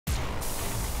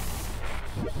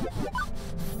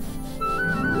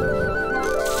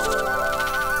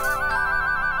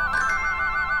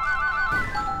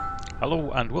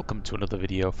Hello and welcome to another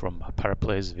video from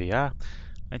ParaPlaysVR.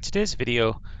 In today's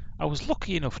video I was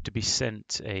lucky enough to be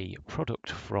sent a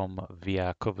product from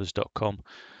vrcovers.com.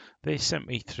 They sent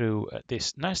me through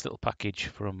this nice little package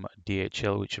from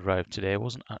DHL which arrived today. I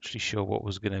wasn't actually sure what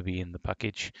was going to be in the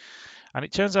package, and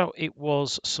it turns out it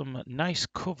was some nice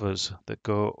covers that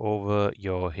go over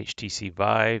your HTC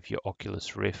Vive, your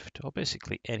Oculus Rift, or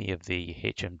basically any of the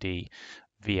HMD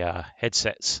VR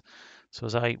headsets. So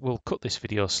as I will cut this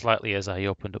video slightly as I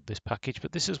opened up this package,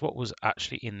 but this is what was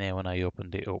actually in there when I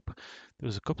opened it up. There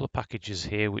was a couple of packages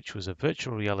here, which was a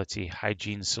virtual reality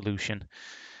hygiene solution.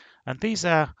 And these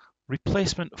are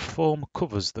replacement foam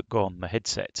covers that go on the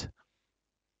headset.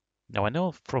 Now I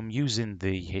know from using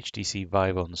the HTC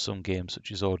Vive on some games such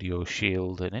as Audio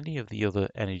Shield and any of the other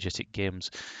energetic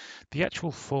games, the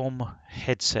actual foam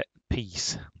headset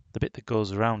piece, the bit that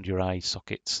goes around your eye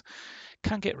sockets,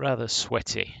 can get rather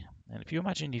sweaty. And if you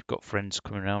imagine you've got friends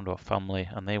coming around or family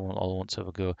and they all want to have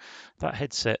a go, that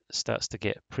headset starts to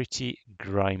get pretty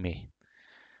grimy.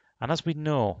 And as we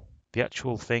know, the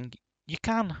actual thing, you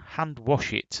can hand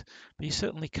wash it, but you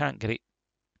certainly can't get it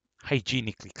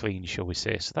hygienically clean, shall we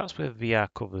say. So that's where VR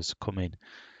covers come in.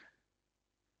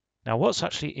 Now what's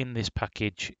actually in this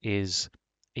package is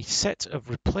a set of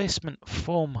replacement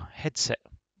foam headset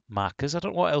markers. I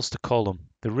don't know what else to call them.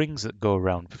 The rings that go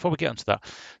around. Before we get onto that,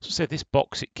 so say this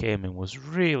box it came in was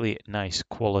really nice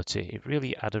quality. It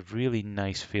really had a really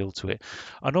nice feel to it.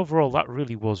 And overall that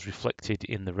really was reflected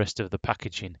in the rest of the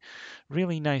packaging.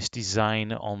 Really nice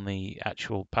design on the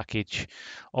actual package.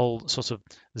 All sort of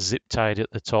zip tied at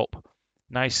the top.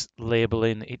 Nice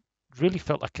labeling. It really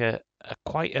felt like a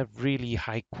quite a really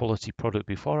high quality product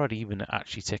before I'd even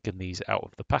actually taken these out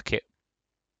of the packet.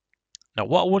 Now,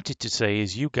 what I wanted to say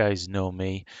is, you guys know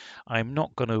me. I'm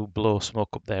not going to blow smoke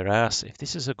up their ass. If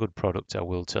this is a good product, I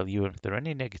will tell you. And if there are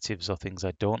any negatives or things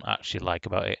I don't actually like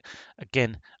about it,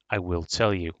 again, I will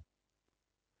tell you.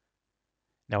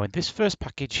 Now, in this first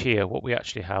package here, what we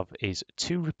actually have is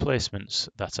two replacements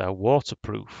that are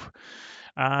waterproof.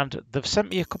 And they've sent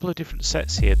me a couple of different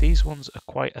sets here. These ones are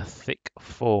quite a thick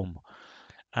foam.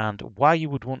 And why you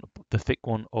would want the thick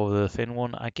one over the thin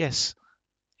one, I guess,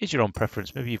 is your own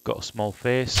preference. Maybe you've got a small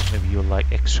face, maybe you'll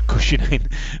like extra cushioning,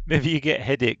 maybe you get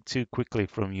headache too quickly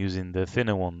from using the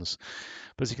thinner ones.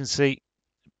 But as you can see,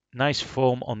 nice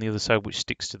foam on the other side which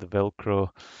sticks to the Velcro,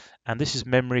 and this is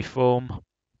memory foam,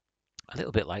 a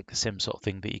little bit like the same sort of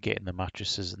thing that you get in the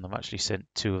mattresses, and they've actually sent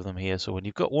two of them here, so when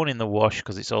you've got one in the wash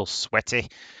because it's all sweaty,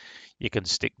 you can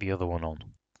stick the other one on.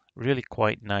 Really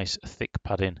quite nice thick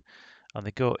padding. And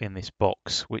they go in this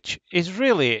box, which is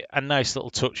really a nice little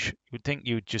touch. You would think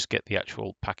you would just get the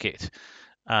actual packet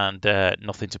and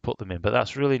nothing to put them in, but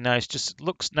that's really nice. Just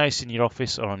looks nice in your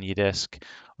office or on your desk,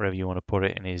 wherever you want to put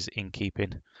it, and is in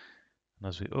keeping. And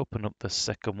as we open up the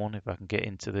second one, if I can get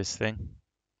into this thing,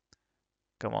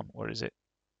 come on, where is it?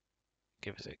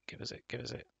 Give us it, give us it, give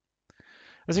us it.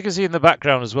 As you can see in the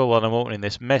background as well, while I'm opening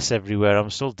this, mess everywhere. I'm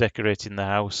still decorating the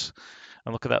house.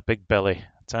 And look at that big belly.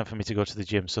 Time for me to go to the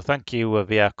gym. So thank you,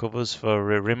 VR Covers, for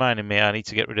reminding me I need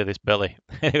to get rid of this belly.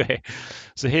 Anyway,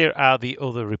 so here are the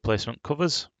other replacement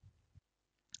covers.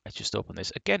 Let's just open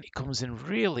this. Again, it comes in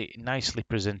really nicely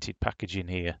presented packaging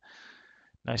here.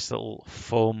 Nice little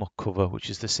foam cover,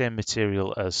 which is the same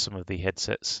material as some of the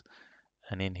headsets.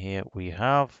 And in here we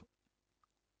have,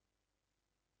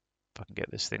 if I can get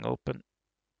this thing open.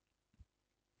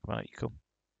 Come on, out you come.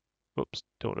 Oops,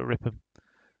 don't want to rip them.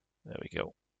 There we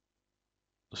go.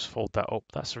 Just fold that up.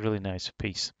 That's a really nice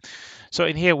piece. So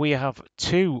in here we have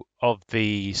two of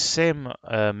the same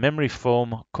memory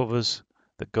foam covers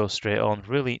that go straight on.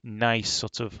 Really nice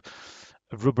sort of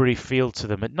rubbery feel to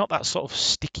them, and not that sort of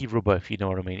sticky rubber, if you know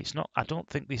what I mean. It's not. I don't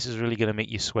think this is really going to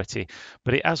make you sweaty,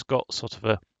 but it has got sort of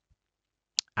a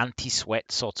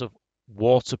anti-sweat sort of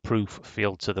waterproof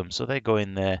feel to them. So they go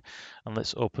in there, and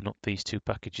let's open up these two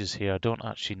packages here. I don't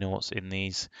actually know what's in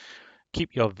these.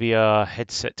 Keep your VR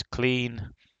headset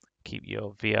clean. Keep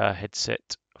your VR headset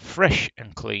fresh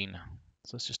and clean.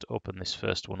 So let's just open this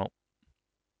first one up.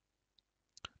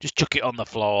 Just chuck it on the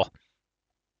floor.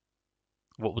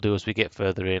 What we'll do as we get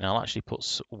further in, I'll actually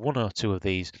put one or two of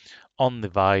these on the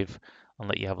Vive and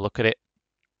let you have a look at it.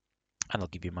 And I'll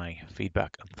give you my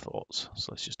feedback and thoughts.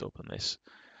 So let's just open this.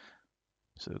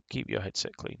 So keep your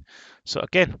headset clean. So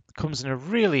again, comes in a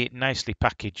really nicely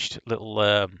packaged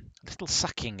little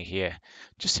sacking here.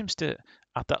 Just seems to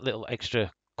add that little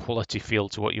extra quality feel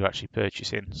to what you're actually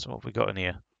purchasing. So what have we got in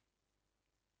here?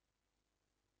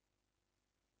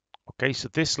 Okay, so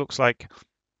this looks like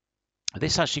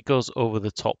This actually goes over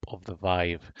the top of the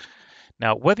Vive.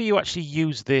 Now, whether you actually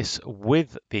use this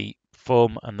with the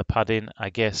foam and the padding, I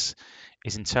guess,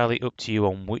 is entirely up to you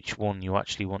on which one you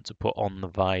actually want to put on the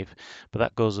Vive, but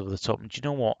that goes over the top. And do you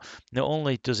know what? Not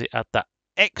only does it add that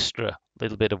extra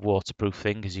little bit of waterproof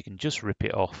thing, because you can just rip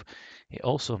it off, it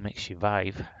also makes your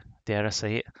Vive, dare I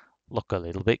say it, look a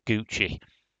little bit Gucci.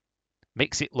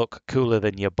 Makes it look cooler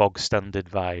than your bog standard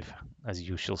Vive, as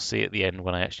you shall see at the end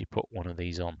when I actually put one of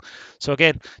these on. So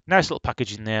again, nice little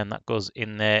package in there, and that goes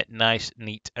in there nice,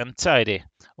 neat and tidy,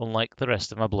 unlike the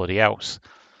rest of my bloody house.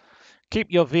 Keep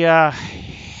your VR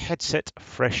headset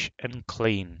fresh and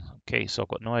clean. Okay, so I've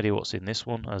got no idea what's in this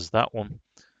one, as that one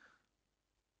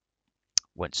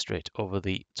went straight over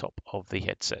the top of the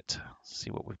headset. Let's see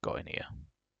what we've got in here.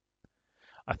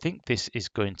 I think this is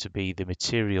going to be the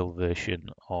material version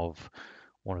of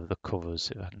one of the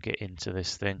covers, if I can get into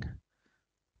this thing.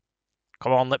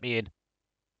 Come on, let me in.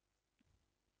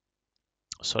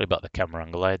 Sorry about the camera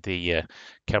angle. I had the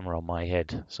camera on my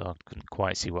head, so I couldn't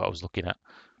quite see what I was looking at.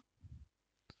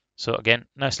 So again,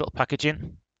 nice little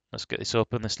packaging. Let's get this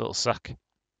open, this little sack.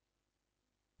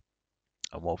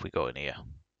 And what have we got in here?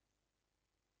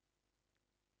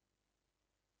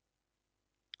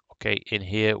 Okay, in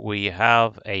here we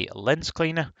have a lens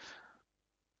cleaner.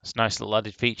 It's a nice little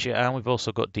added feature, and we've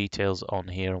also got details on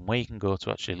here and where you can go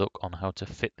to actually look on how to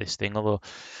fit this thing, although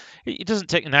it doesn't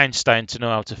take an Einstein to know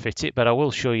how to fit it, but I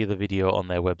will show you the video on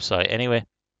their website anyway.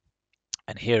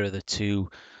 And here are the two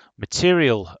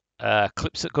material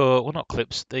clips that go, well, not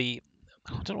clips, I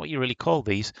don't know what you really call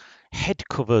these, head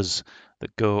covers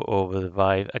that go over the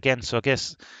Vive. Again, so I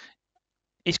guess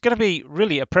it's going to be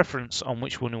really a preference on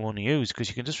which one you want to use, because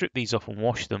you can just rip these off and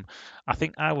wash them. I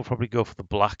think I will probably go for the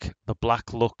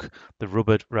black look, the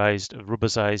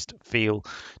rubberized feel,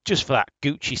 just for that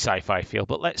Gucci sci-fi feel.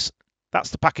 But that's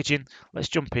the packaging. Let's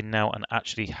jump in now and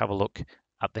actually have a look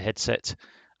at the headset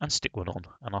and stick one on,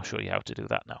 and I'll show you how to do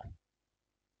that now.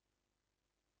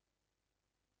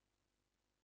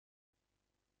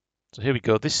 So here we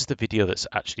go. This is the video that's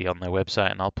actually on their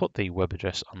website, and I'll put the web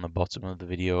address on the bottom of the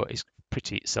video. It's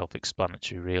pretty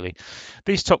self-explanatory, really.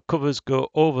 These top covers go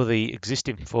over the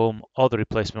existing foam or the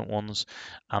replacement ones,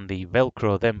 and the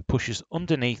Velcro then pushes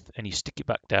underneath and you stick it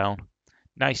back down.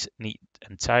 Nice, neat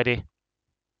and tidy.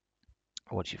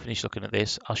 Once you finish looking at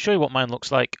this, I'll show you what mine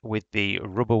looks like with the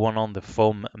rubber one on, the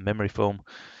foam, memory foam,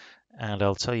 and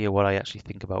I'll tell you what I actually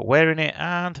think about wearing it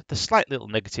and the slight little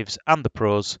negatives and the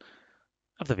pros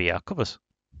of the VR covers.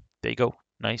 There you go,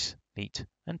 nice, neat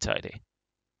and tidy.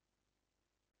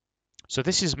 So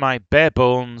this is my bare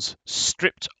bones,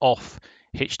 stripped off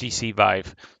HTC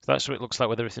Vive. So that's what it looks like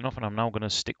with everything off, and I'm now going to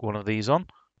stick one of these on.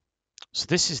 So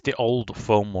this is the old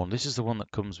foam one. This is the one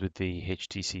that comes with the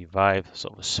HTC Vive,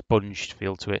 sort of a sponged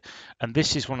feel to it. And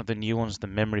this is one of the new ones, the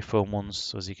memory foam ones.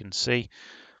 So as you can see,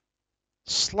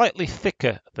 slightly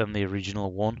thicker than the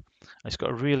original one. It's got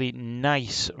a really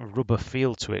nice rubber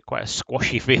feel to it, quite a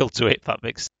squashy feel to it, if that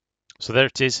makes sense. So there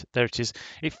it is, there it is.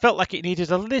 It felt like it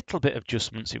needed a little bit of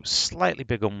adjustments. It was slightly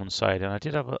big on one side, and I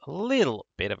did have a little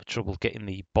bit of trouble getting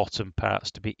the bottom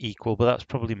parts to be equal, but that's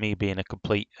probably me being a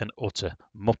complete and utter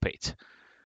muppet.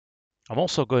 I'm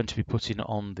also going to be putting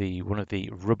on one of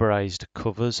the rubberized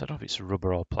covers. I don't know if it's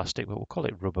rubber or plastic, but we'll call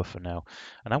it rubber for now.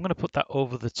 And I'm going to put that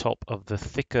over the top of the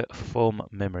thicker foam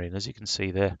memory. And as you can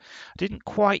see there, I didn't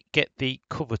quite get the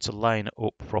cover to line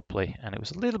up properly, and it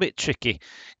was a little bit tricky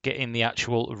getting the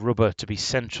actual rubber to be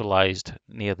centralized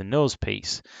near the nose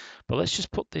piece. But let's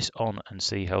just put this on and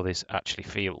see how this actually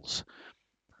feels.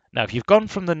 Now, if you've gone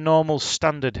from the normal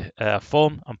standard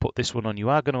foam and put this one on, you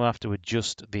are going to have to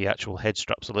adjust the actual head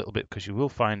straps a little bit, because you will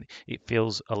find it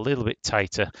feels a little bit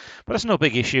tighter. But that's no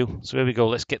big issue. So here we go.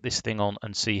 Let's get this thing on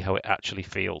and see how it actually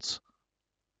feels.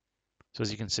 So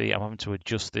as you can see, I'm having to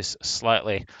adjust this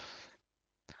slightly.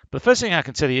 But the first thing I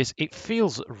can tell you is it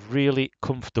feels really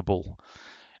comfortable.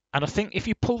 And I think if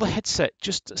you pull the headset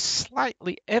just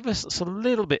slightly, ever so a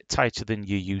little bit tighter than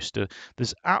you used to,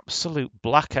 there's absolute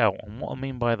blackout. And what I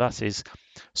mean by that is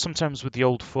sometimes with the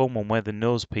old foam one where the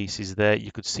nose piece is there,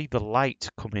 you could see the light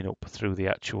coming up through the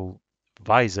actual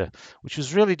visor, which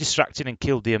was really distracting and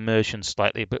killed the immersion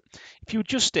slightly. But if you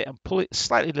adjust it and pull it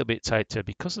slightly a little bit tighter,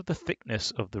 because of the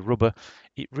thickness of the rubber,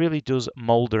 it really does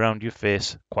mold around your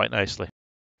face quite nicely.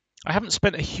 I haven't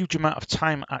spent a huge amount of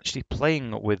time actually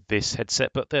playing with this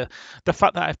headset, but the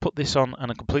fact that I've put this on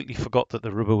and I completely forgot that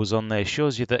the rubber was on there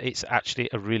shows you that it's actually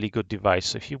a really good device.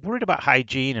 So if you're worried about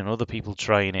hygiene and other people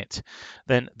trying it,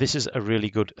 then this is a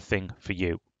really good thing for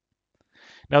you.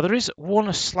 Now there is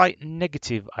one slight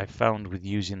negative I found with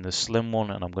using the slim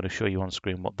one, and I'm going to show you on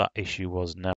screen what that issue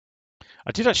was now.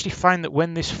 I did actually find that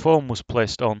when this foam was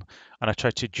placed on and I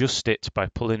tried to adjust it by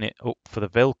pulling it up for the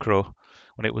Velcro,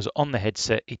 when it was on the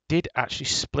headset, it did actually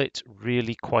split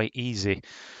really quite easy.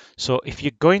 So if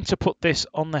you're going to put this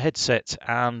on the headset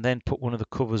and then put one of the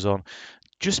covers on,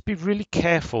 just be really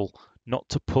careful not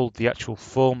to pull the actual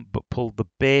foam, but pull the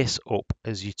base up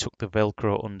as you tuck the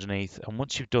Velcro underneath. And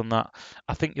once you've done that,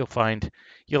 I think you'll find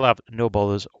you'll have no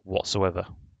bothers whatsoever.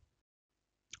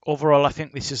 Overall, I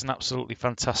think this is an absolutely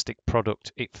fantastic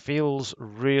product. It feels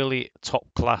really top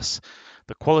class.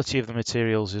 The quality of the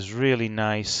materials is really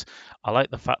nice. I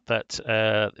like the fact that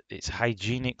it's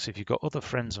hygienic. So if you've got other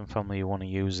friends and family who want to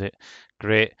use it,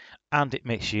 great. And it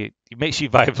makes your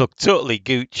Vive look totally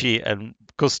Gucci and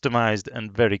customized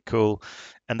and very cool.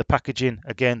 And the packaging,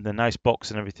 again, the nice box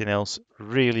and everything else,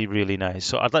 really, really nice.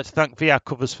 So I'd like to thank VR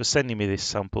Covers for sending me this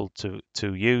sample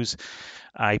to use.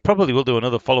 I probably will do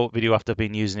another follow-up video after I've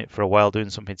been using it for a while, doing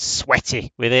something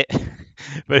sweaty with it.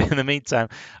 But in the meantime,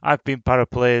 I've been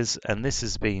ParaPlays, and this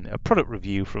has been a product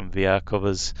review from VR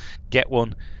Covers. Get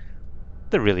one.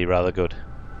 They're really rather good.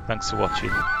 Thanks for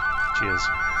watching. Cheers.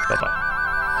 Bye-bye.